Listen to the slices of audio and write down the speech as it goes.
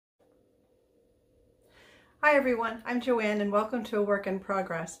Hi everyone, I'm Joanne and welcome to A Work in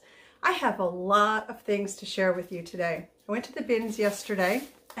Progress. I have a lot of things to share with you today. I went to the bins yesterday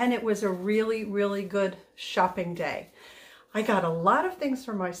and it was a really good shopping day. I got a lot of things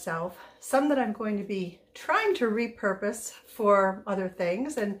for myself, some that I'm going to be trying to repurpose for other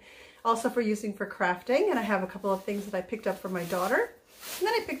things and also for using for crafting, and I have a couple of things that I picked up for my daughter, and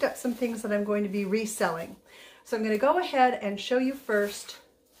then I picked up some things that I'm going to be reselling. So I'm going to go ahead and show you first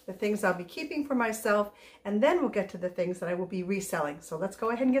the things I'll be keeping for myself, and then we'll get to the things that I will be reselling. So let's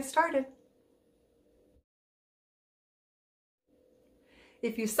go ahead and get started.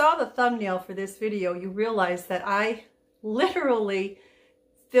 If you saw the thumbnail for this video, you realize that I literally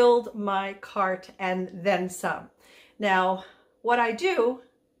filled my cart and then some. Now, what I do,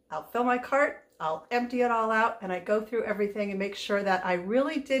 I'll fill my cart, I'll empty it all out, and I go through everything and make sure that I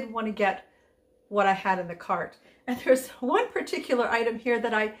really did want to get what I had in the cart. And there's one particular item here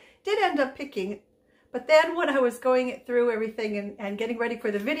that I did end up picking, but then when I was going through everything and getting ready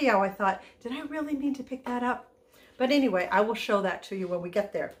for the video, I thought, did I really mean to pick that up? But anyway, I will show that to you when we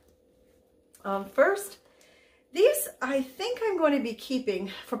get there. First, these I think I'm going to be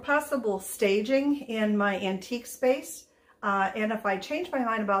keeping for possible staging in my antique space. And if I change my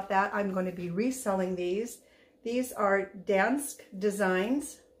mind about that, I'm going to be reselling these. These are Dansk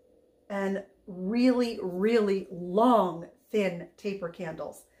designs and really long, thin taper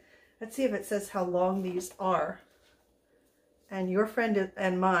candles. Let's see if it says how long these are. And your friend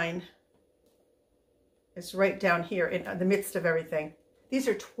and mine is right down here in the midst of everything. These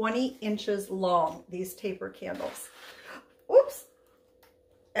are 20 inches long, these taper candles. Oops.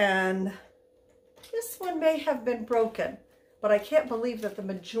 And this one may have been broken, but I can't believe that the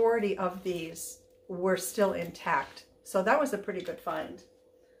majority of these were still intact. So that was a pretty good find.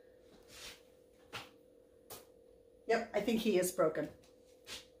 Yep, I think he is broken.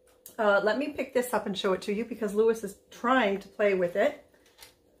 Let me pick this up and show it to you because Lewis is trying to play with it.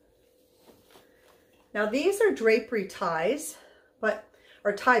 Now these are drapery ties,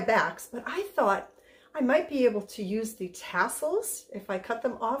 or tie backs, but I thought I might be able to use the tassels. If I cut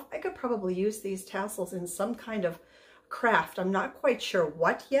them off, I could probably use these tassels in some kind of craft. I'm not quite sure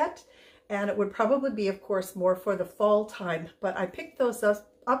what yet, and it would probably be, of course, more for the fall time, but I picked those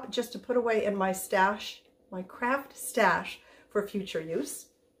up just to put away in my stash, my craft stash, for future use.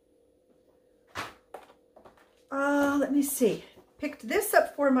 Let me see. Picked this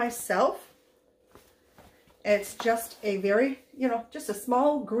up for myself. It's just a very, just a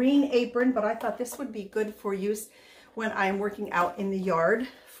small green apron, but I thought this would be good for use when I'm working out in the yard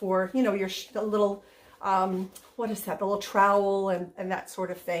for, the little, what is that? The little trowel and that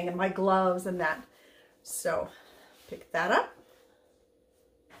sort of thing, and my gloves and that. So, pick that up.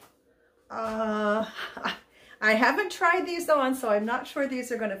 I haven't tried these on, so I'm not sure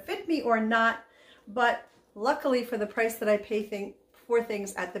these are going to fit me or not, but luckily for the price that I pay for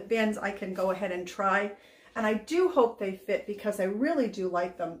things at the bins, I can go ahead and try, and I do hope they fit because I really do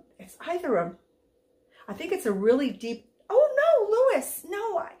like them. It's either I think it's a really deep, oh no, Lewis,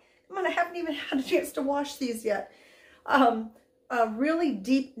 no, come on, I haven't even had a chance to wash these yet. A really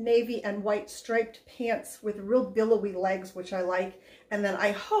deep navy and white striped pants with real billowy legs, which I like. And then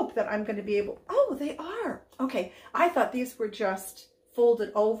I hope that I'm going to be able, oh, they are. Okay, I thought these were just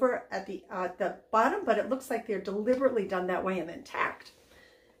folded over at the bottom, but it looks like they're deliberately done that way and then tacked.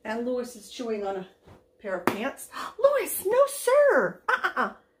 And Lewis is chewing on a pair of pants. Lewis, no sir.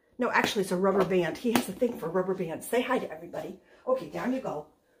 No, actually it's a rubber band. He has a thing for rubber bands. Say hi to everybody. Okay, down you go.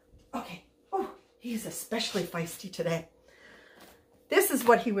 Okay. Oh, he's especially feisty today. This is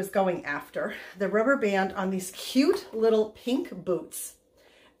what he was going after, the rubber band on these cute little pink boots.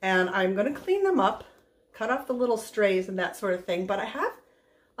 And I'm going to clean them up, cut off the little strays and that sort of thing. But I have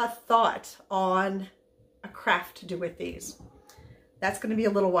a thought on a craft to do with these. That's going to be a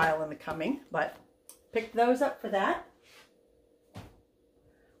little while in the coming, but pick those up for that.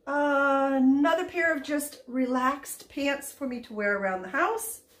 Another pair of just relaxed pants for me to wear around the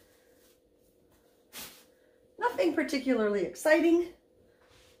house. Nothing particularly exciting,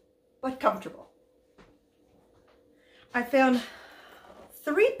 but comfortable. I found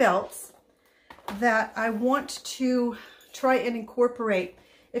 3 belts that I want to try and incorporate.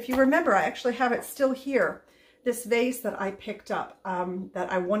 If you remember, I actually have it still here, this vase that I picked up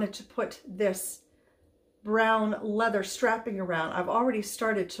that I wanted to put this brown leather strapping around. I've already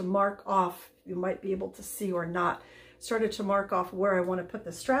started to mark off, you might be able to see or not, started to mark off where I want to put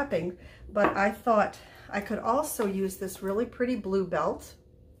the strapping, but I thought I could also use this really pretty blue belt.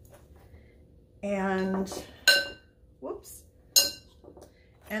 And, whoops,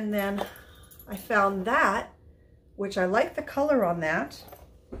 and then I found that, which I like the color on that,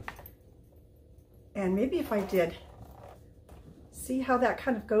 And maybe if I did, see how that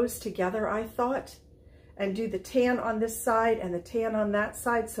kind of goes together, I thought, and do the tan on this side and the tan on that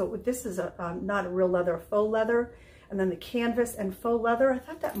side. So this is not a real leather, a faux leather, and then the canvas and faux leather. I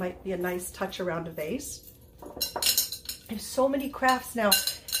thought that might be a nice touch around a vase. I have so many crafts now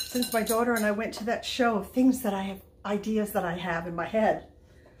since my daughter and I went to that show of things that I have, ideas that I have in my head.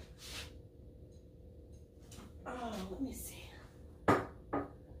 Oh, let me see.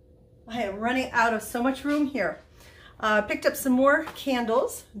 I am running out of so much room here. Picked up some more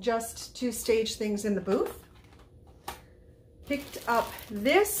candles just to stage things in the booth. Picked up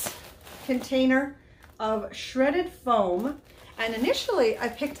this container of shredded foam. And initially I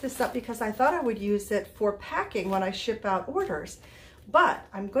picked this up because I thought I would use it for packing when I ship out orders. But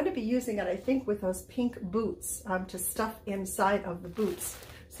I'm going to be using it, I think, with those pink boots to stuff inside of the boots.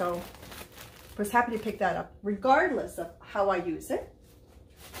 So I was happy to pick that up regardless of how I use it.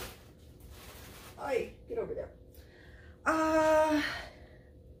 Ay, get over there.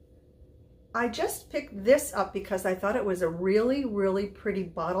 I just picked this up because I thought it was a really, really pretty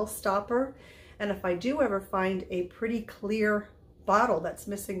bottle stopper. And if I do ever find a pretty clear bottle that's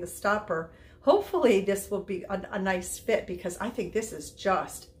missing the stopper, hopefully this will be a nice fit, because I think this is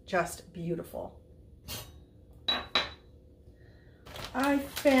just beautiful. I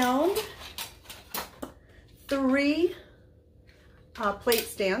found 3 plate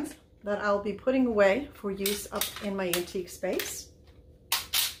stands that I'll be putting away for use up in my antique space.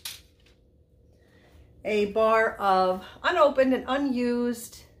 A bar of unopened and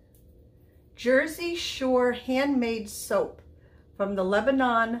unused Jersey Shore handmade soap from the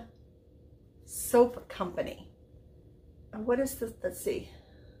Lebanon Soap Company. What is this? Let's see.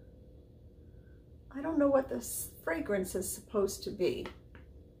 I don't know what this fragrance is supposed to be.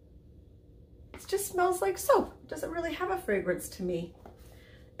 It just smells like soap. It doesn't really have a fragrance to me.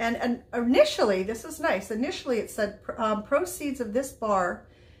 And initially, this is nice. Initially, it said proceeds of this bar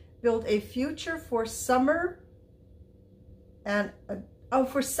build a future for summer and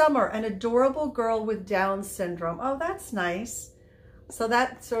for summer, an adorable girl with Down syndrome. Oh, that's nice.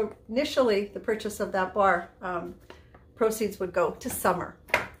 So initially, the purchase of that bar proceeds would go to summer.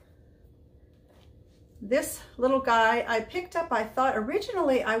 This little guy I picked up. I thought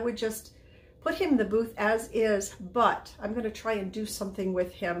originally I would just put him in the booth as is, but I'm going to try and do something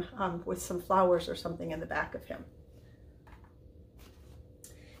with him with some flowers or something in the back of him.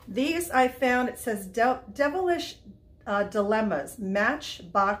 These I found, it says Devilish Dilemmas,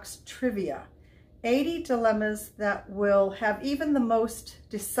 Matchbox Trivia. 80 dilemmas that will have even the most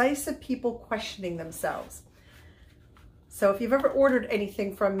decisive people questioning themselves. So if you've ever ordered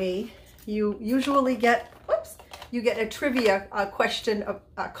anything from me, you usually get, you get a trivia question,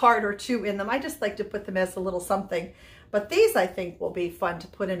 a card or 2 in them. I just like to put them as a little something. But these, I think, will be fun to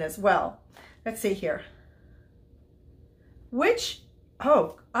put in as well. Let's see here. Which,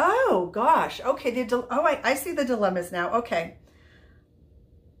 oh gosh. Okay, I see the dilemmas now. Okay.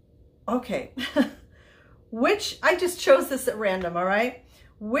 Okay. Which, I just chose this at random, all right?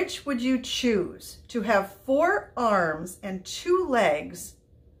 Which would you choose? To have 4 arms and 2 legs,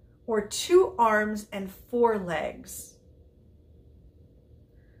 or 2 arms and 4 legs?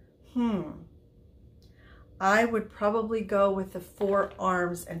 I would probably go with the 4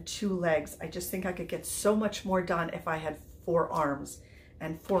 arms and 2 legs. I just think I could get so much more done if I had 4 arms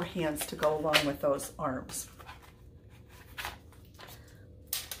and 4 hands to go along with those arms.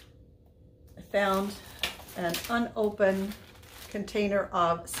 I found an unopened container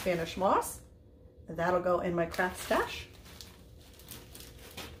of Spanish moss. That'll go in my craft stash.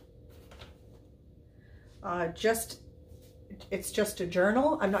 It's just a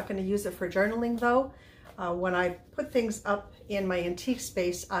journal. I'm not going to use it for journaling though. When I put things up in my antique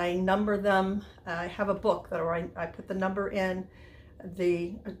space, I number them. I have a book that I put the number in,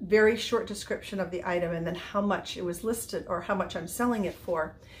 the very short description of the item, and then how much it was listed or how much I'm selling it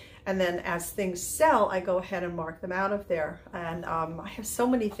for. And then as things sell, I go ahead and mark them out of there. And I have so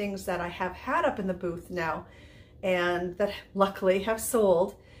many things that I have had up in the booth now and that luckily have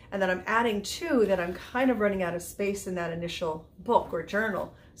sold, and then I'm adding 2 that I'm kind of running out of space in that initial book or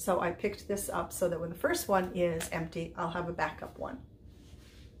journal. So I picked this up so that when the first one is empty, I'll have a backup one.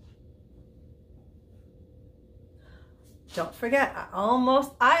 Don't forget, I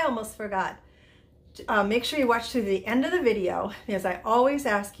almost forgot. Make sure you watch to the end of the video, because I always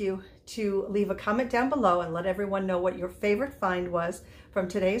ask you to leave a comment down below and let everyone know what your favorite find was from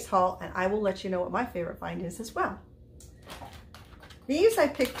today's haul, and I will let you know what my favorite find is as well. These I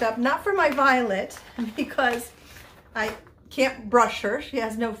picked up, not for my Violet, because I can't brush her. She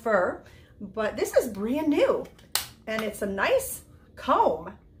has no fur, but this is brand new, and it's a nice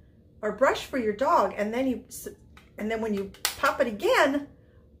comb. or brush for your dog, and then when you pop it again,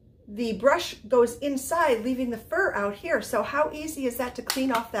 the brush goes inside, leaving the fur out here. So how easy is that to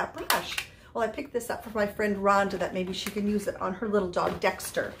clean off that brush? Well, I picked this up for my friend Rhonda, that maybe she can use it on her little dog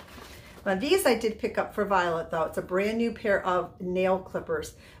Dexter. Now these I did pick up for Violet though. It's a brand new pair of nail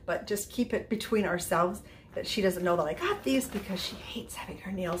clippers, but just keep it between ourselves that she doesn't know that I got these, because she hates having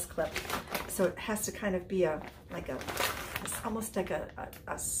her nails clipped. So it has to kind of be it's almost like a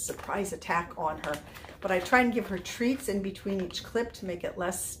surprise attack on her. But I try and give her treats in between each clip to make it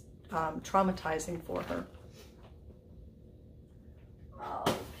less traumatizing for her.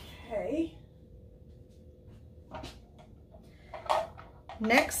 Okay.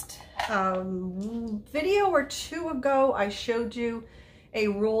 Next, video or two ago, I showed you a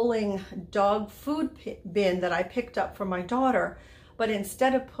rolling dog food bin that I picked up for my daughter. But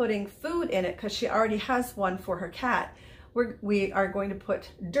instead of putting food in it, because she already has one for her cat, we are going to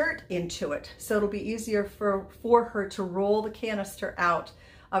put dirt into it. So it'll be easier for her to roll the canister out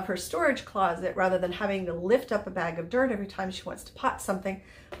of her storage closet rather than having to lift up a bag of dirt every time she wants to pot something.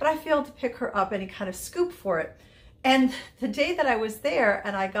 But I failed to pick her up any kind of scoop for it. And the day that I was there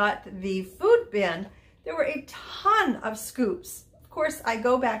and I got the food bin, there were a ton of scoops. Of course, I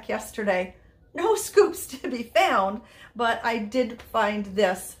go back yesterday, no scoops to be found, but I did find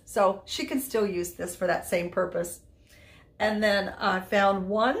this. So she can still use this for that same purpose. And then I found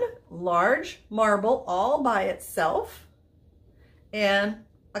one large marble all by itself and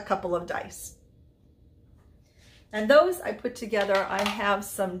a couple of dice. And those I put together. I have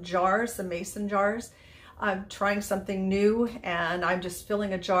some jars, some mason jars. I'm trying something new, and I'm just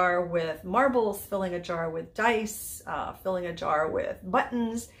filling a jar with marbles, filling a jar with dice, filling a jar with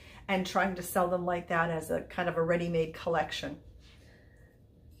buttons, and trying to sell them like that as a kind of a ready-made collection.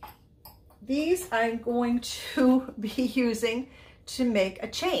 These I'm going to be using to make a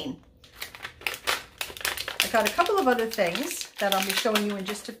chain. I got a couple of other things that I'll be showing you in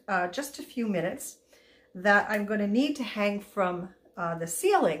just a few minutes that I'm going to need to hang from the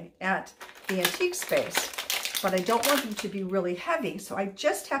ceiling at the antique space, but I don't want them to be really heavy. So I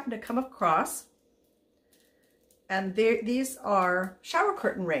just happened to come across, and these are shower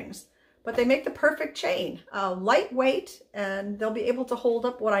curtain rings, but they make the perfect chain. Lightweight, and they'll be able to hold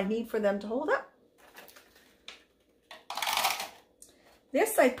up what I need for them to hold up.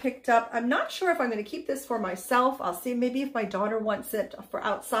 This I picked up. I'm not sure if I'm going to keep this for myself. I'll see maybe if my daughter wants it for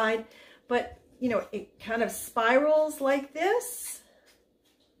outside, but you know, it kind of spirals like this,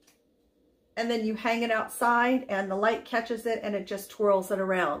 and then you hang it outside and the light catches it and it just twirls it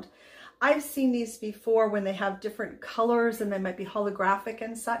around. I've seen these before when they have different colors and they might be holographic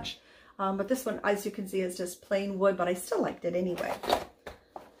and such. But this one, as you can see, is just plain wood, but I still liked it anyway.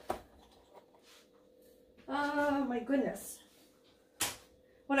 Oh my goodness.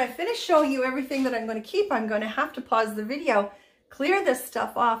 When I finish showing you everything that I'm going to keep, I'm going to have to pause the video, clear this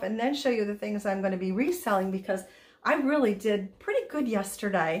stuff off, and then show you the things I'm going to be reselling, because I really did pretty good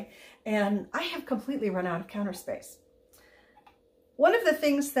yesterday and I have completely run out of counter space. One of the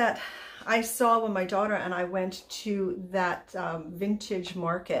things that I saw when my daughter and I went to that vintage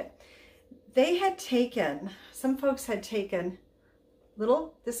market, they had taken, some folks had taken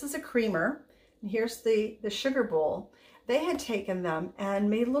this is a creamer, and here's the sugar bowl. They had taken them and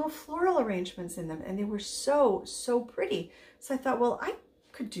made little floral arrangements in them, and they were so, so pretty. So I thought, well, I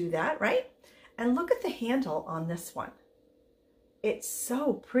could do that, right? And look at the handle on this one. It's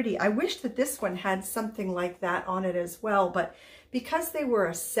so pretty. I wish that this one had something like that on it as well, but because they were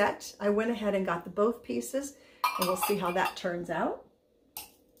a set, I went ahead and got both pieces, and we'll see how that turns out.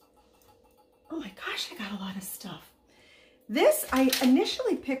 Oh my gosh, I got a lot of stuff. This I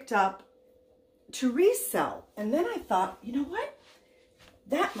initially picked up to resell, and then I thought, you know what?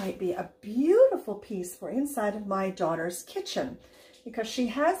 That might be a beautiful piece for inside of my daughter's kitchen, because she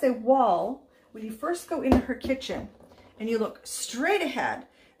has a wall. When you first go into her kitchen and you look straight ahead,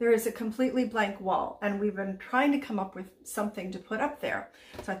 there is a completely blank wall, and we've been trying to come up with something to put up there.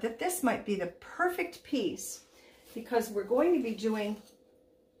 So I thought this might be the perfect piece, because we're going to be doing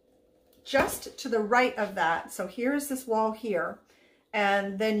just to the right of that. So here's this wall here,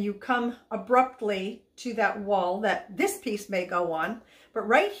 and then you come abruptly to that wall that this piece may go on. But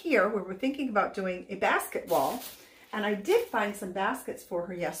right here, where we're thinking about doing a basket wall, and I did find some baskets for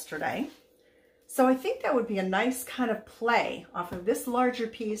her yesterday. So I think that would be a nice kind of play off of this larger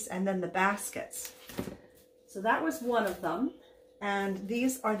piece and then the baskets. So that was one of them, and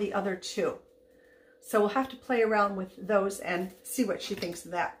these are the other two. So we'll have to play around with those and see what she thinks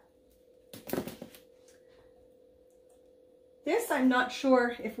of that. This I'm not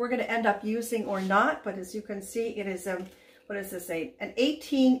sure if we're going to end up using or not, but as you can see, it is what is this, an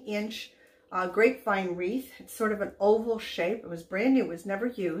 18-inch grapevine wreath. It's sort of an oval shape. It was brand new, it was never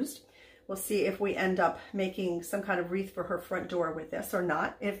used. We'll see if we end up making some kind of wreath for her front door with this or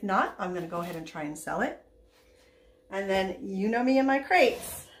not. If not, I'm going to go ahead and try and sell it. And then, you know me and my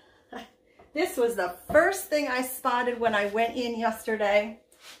crates. This was the first thing I spotted when I went in yesterday.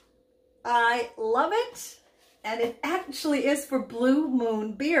 I love it. And it actually is for Blue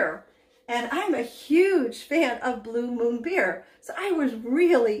Moon beer. And I'm a huge fan of Blue Moon beer. So I was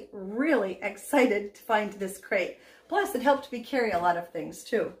really, really excited to find this crate. Plus, it helped me carry a lot of things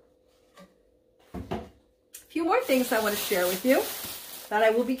too. A few more things I want to share with you that I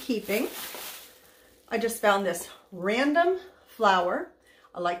will be keeping. I just found this random flower.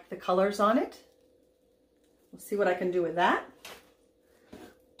 I like the colors on it. We'll see what I can do with that.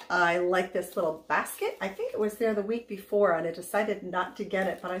 I like this little basket. I think it was there the week before and I decided not to get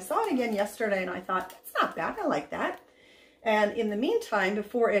it, but I saw it again yesterday and I thought, that's not bad, I like that. And in the meantime,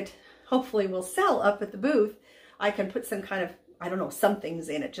 before it hopefully will sell up at the booth, I can put some kind of, I don't know, some things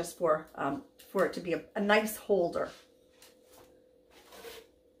in it just for it to be a nice holder.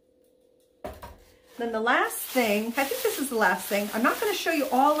 Then the last thing, I think this is the last thing. I'm not going to show you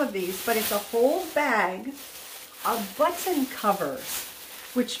all of these, but it's a whole bag of button covers,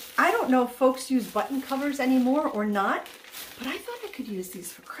 which I don't know if folks use button covers anymore or not, but I thought I could use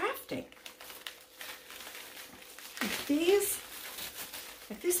these for crafting. These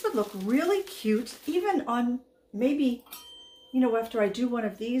would look really cute, even on maybe, you know, after I do one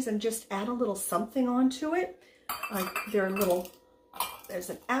of these and just add a little something onto it. Like they're little, there's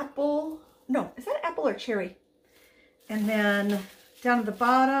an apple. No, is that apple or cherry? And then down at the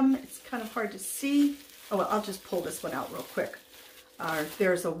bottom, it's kind of hard to see. Oh, well, I'll just pull this one out real quick.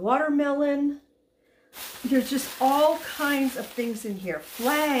 There's a watermelon. There's just all kinds of things in here.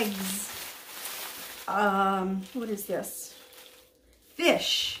 Flags. What is this?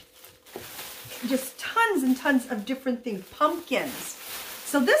 Fish. Just tons and tons of different things. Pumpkins.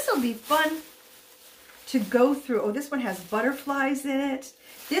 So this will be fun to go through. Oh, this one has butterflies in it.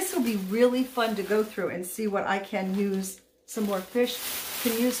 This will be really fun to go through and see what I can use, some more fish,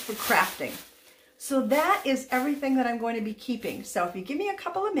 can use for crafting. So that is everything that I'm going to be keeping. So if you give me a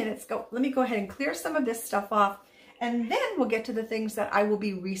couple of minutes, let me go ahead and clear some of this stuff off, and then we'll get to the things that I will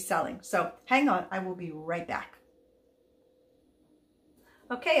be reselling. So hang on, I will be right back.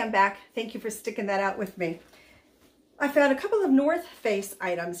 Okay, I'm back. Thank you for sticking that out with me. I found a couple of North Face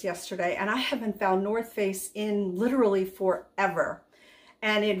items yesterday, and I haven't found North Face in literally forever.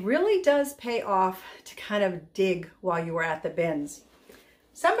 And it really does pay off to kind of dig while you are at the bins.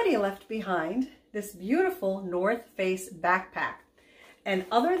 Somebody left behind this beautiful North Face backpack. And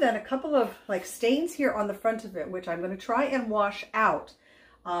other than a couple of like stains here on the front of it, which I'm going to try and wash out,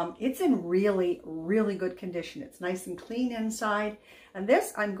 it's in really, really good condition. It's nice and clean inside. And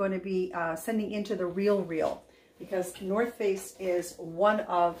this I'm going to be sending into the Real Real, because North Face is one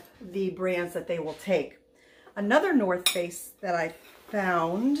of the brands that they will take. Another North Face that I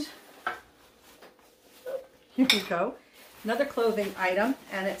found, here we go, another clothing item,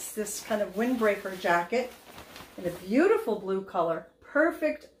 and it's this kind of windbreaker jacket in a beautiful blue color,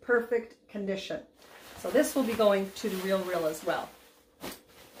 perfect condition. So this will be going to the Real Real as well.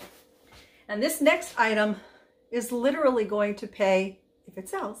 And this next item is literally going to pay, if it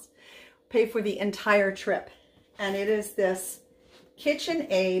sells, pay for the entire trip. And it is this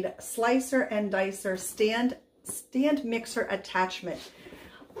KitchenAid slicer and dicer stand mixer attachment.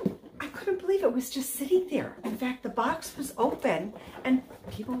 I couldn't believe it was just sitting there. In fact, the box was open and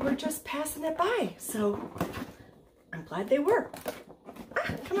people were just passing it by. So I'm glad they were.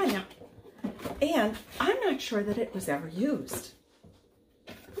 Ah, come on now. And I'm not sure that it was ever used.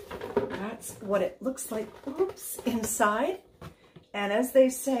 That's what it looks like, oops, inside. And as they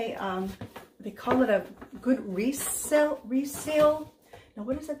say, they call it a good resale, now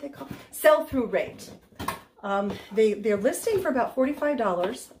what is it they call it? Sell-through rate. They're listing for about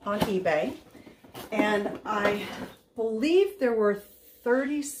 $45 on eBay, and I believe there were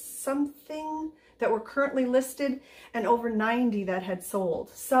 30-something that were currently listed and over 90 that had sold.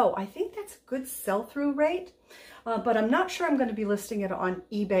 So I think that's a good sell-through rate, but I'm not sure I'm going to be listing it on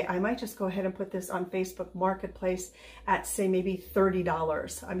eBay. I might just go ahead and put this on Facebook Marketplace at, say, maybe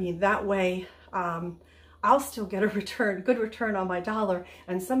 $30. I mean, that way I'll still get a good return on my dollar,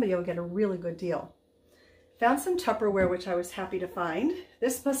 and somebody will get a really good deal. Found some Tupperware, which I was happy to find.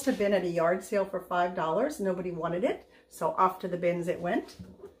 This must have been at a yard sale for $5. Nobody wanted it, so off to the bins it went.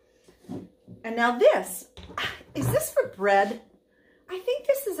 And now this, is this for bread? I think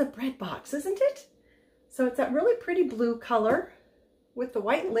this is a bread box, isn't it? So it's that really pretty blue color with the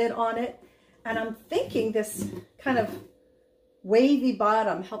white lid on it. And I'm thinking this kind of wavy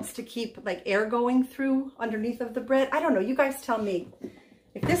bottom helps to keep like air going through underneath of the bread. I don't know. You guys tell me.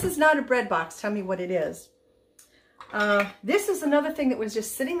 If this is not a bread box, tell me what it is. This is another thing that was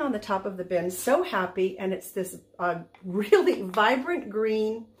just sitting on the top of the bin. So happy. And it's this really vibrant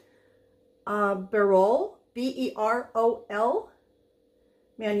green Berol, B-E-R-O-L,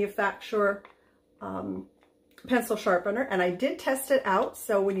 manufacturer pencil sharpener. And I did test it out.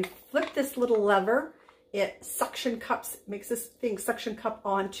 So when you flip this little lever, it suction cups, makes this thing suction cup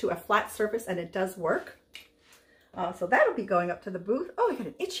onto a flat surface, and it does work. So that'll be going up to the booth. Oh, I got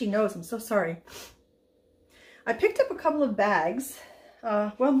an itchy nose. I'm so sorry. I picked up a couple of bags.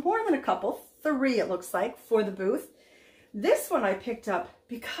 Well, more than a couple. 3, it looks like, for the booth. This one I picked up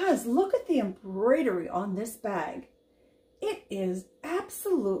because look at the embroidery on this bag. It is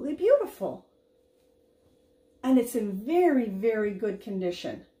absolutely beautiful. And it's in very, very good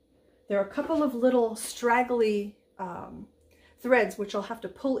condition. There are a couple of little straggly threads which I'll have to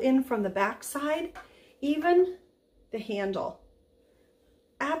pull in from the back side. Even the handle.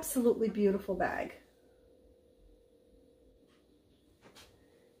 Absolutely beautiful bag.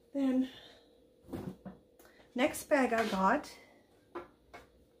 Then, next bag I got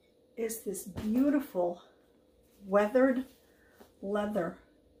is this beautiful weathered leather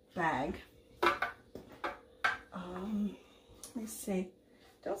bag. Let me see.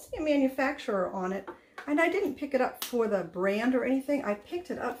 Don't see a manufacturer on it. And I didn't pick it up for the brand or anything. I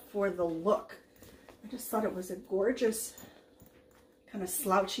picked it up for the look. I just thought it was a gorgeous kind of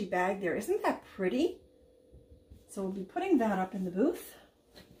slouchy bag there. Isn't that pretty? So we'll be putting that up in the booth.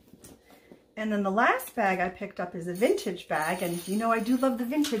 And then the last bag I picked up is a vintage bag. And you know I do love the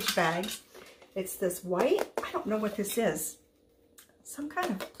vintage bags. It's this white, I don't know what this is. Some kind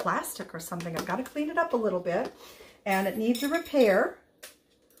of plastic or something. I've got to clean it up a little bit. And it needs a repair.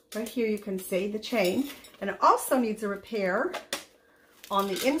 Right here you can see the chain. And it also needs a repair on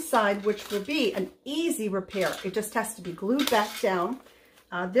the inside, which will be an easy repair. It just has to be glued back down.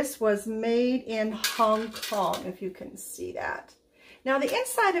 This was made in Hong Kong, if you can see that. Now the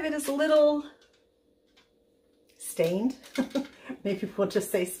inside of it is a little stained. Maybe we'll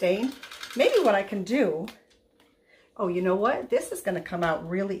just say stained. Maybe what I can do, oh, you know what? This is going to come out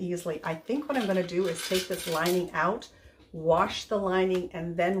really easily. I think what I'm going to do is take this lining out, wash the lining,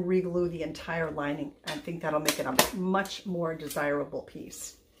 and then re-glue the entire lining. I think that'll make it a much more desirable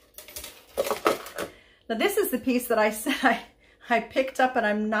piece. Now this is the piece that I said I picked up, and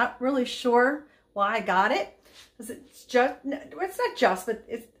I'm not really sure why I got it. It's just, it's not just, but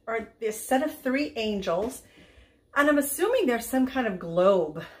it's a set of 3 angels. And I'm assuming there's some kind of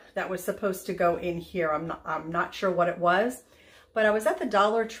globe that was supposed to go in here. I'm not sure what it was. But I was at the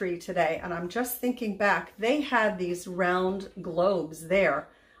Dollar Tree today, and I'm just thinking back. They had these round globes there.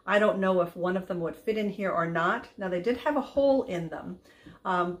 I don't know if one of them would fit in here or not. Now, they did have a hole in them,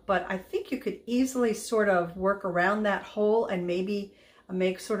 but I think you could easily sort of work around that hole and maybe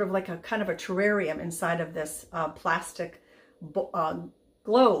make sort of like a kind of a terrarium inside of this plastic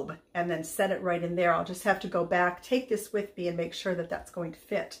globe and then set it right in there. I'll just have to go back, take this with me, and make sure that that's going to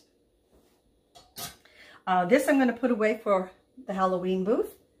fit. This I'm going to put away for the Halloween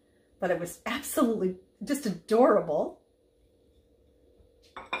booth, but it was absolutely just adorable.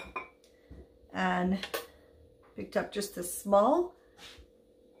 And picked up just a small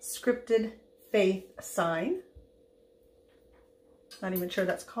scripted faith sign. Not even sure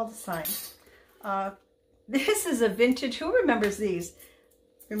that's called a sign. This is a vintage, who remembers these?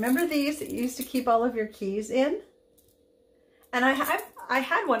 Remember these that you used to keep all of your keys in? And I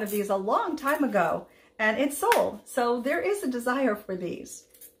had one of these a long time ago, and it sold. So there is a desire for these.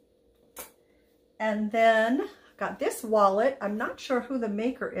 And then got this wallet. I'm not sure who the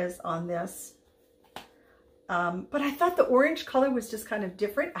maker is on this. But I thought the orange color was just kind of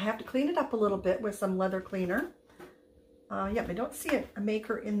different. I have to clean it up a little bit with some leather cleaner. Yep, I don't see a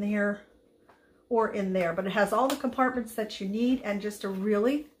maker in there or in there, but it has all the compartments that you need and just a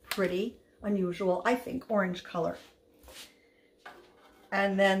really pretty, unusual, I think, orange color.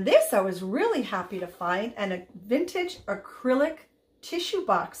 And then this I was really happy to find, and a vintage acrylic tissue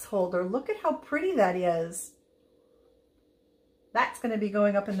box holder. Look at how pretty that is. That's going to be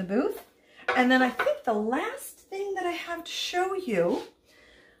going up in the booth. And then I think the last thing that I have to show you,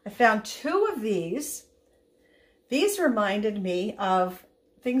 I found 2 of these. These reminded me of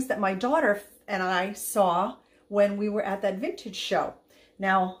things that my daughter and I saw when we were at that vintage show.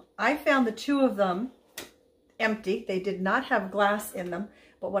 Now, I found the 2 of them empty. They did not have glass in them.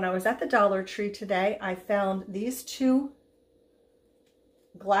 But when I was at the Dollar Tree today, I found these 2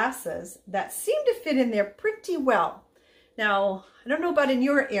 glasses that seem to fit in there pretty well. Now, I don't know about in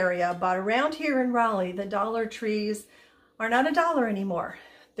your area, but around here in Raleigh, the Dollar Trees are not $1 anymore.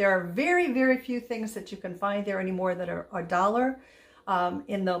 There are very, very few things that you can find there anymore that are $1.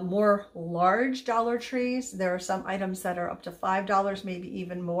 In the more large Dollar Trees, there are some items that are up to $5, maybe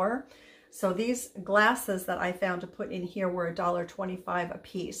even more. So these glasses that I found to put in here were $1.25 a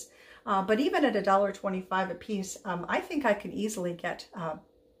piece. But even at $1.25 a piece, I think I can easily get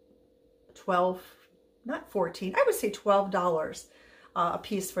 12, not 14, I would say $12 a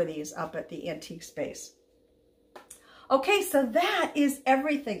piece for these up at the antique space. Okay, so that is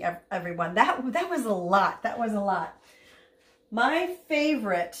everything, everyone. That was a lot. That was a lot. My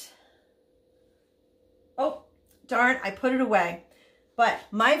favorite, oh, darn, I put it away. But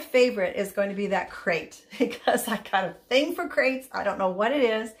my favorite is going to be that crate because I got a thing for crates. I don't know what it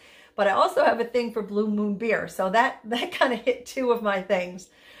is, but I also have a thing for Blue Moon beer. So that kind of hit two of my things.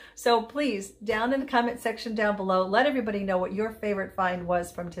 So please, down in the comment section down below, let everybody know what your favorite find was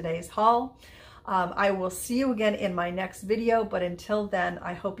from today's haul. I will see you again in my next video, but until then,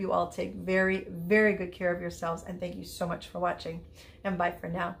 I hope you all take very, very good care of yourselves, and thank you so much for watching, and bye for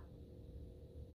now.